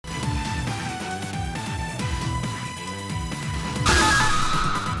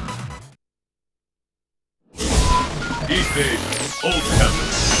Davis, Old Heaven.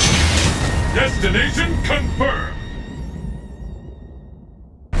 Destination confirmed.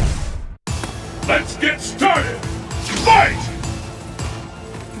 Let's get started! Fight!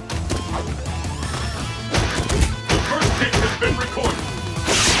 The first hit has been recorded.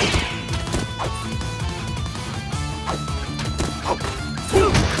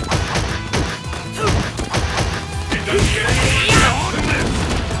 It doesn't get any else than this.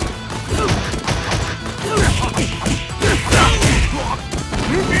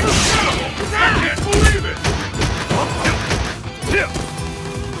 Incredible! I can't believe it!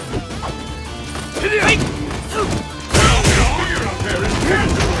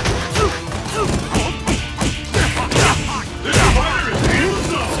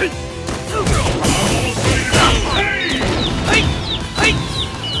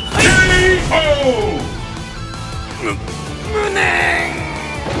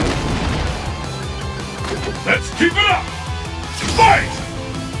 Let's keep it up! Fight!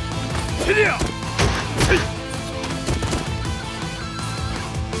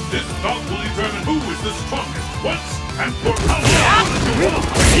 This bout will determine who is the strongest once and for how long.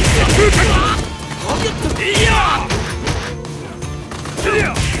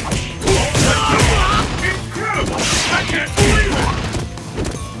 Incredible! I can't believe it!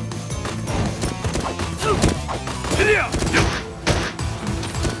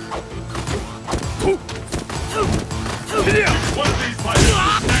 Which one of these fighters is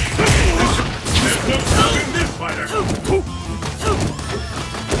next? There's no stopping this fighter!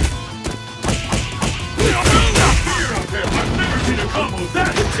 Fear out there! I've never seen a combo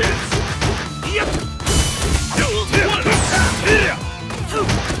that intense! What a attack!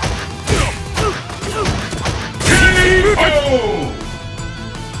 K.O.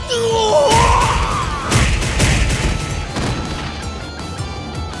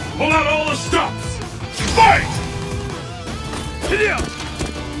 Pull out all the stops! Fight!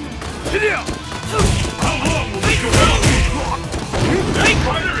 How long will this go on? This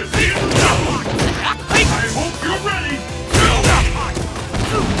fighter is here! I hope you're ready!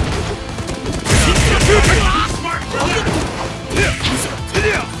 Smart for that!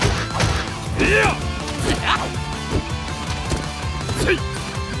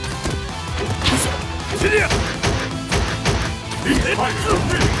 These fighters are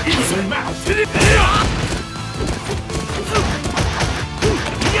really evenly matched!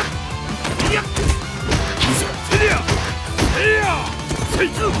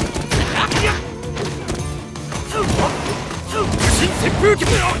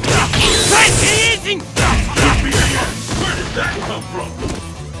 Where did that come from?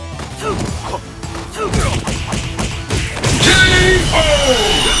 K.O.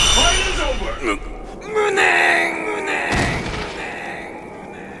 This fight is over!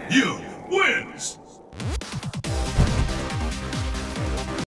 You wins!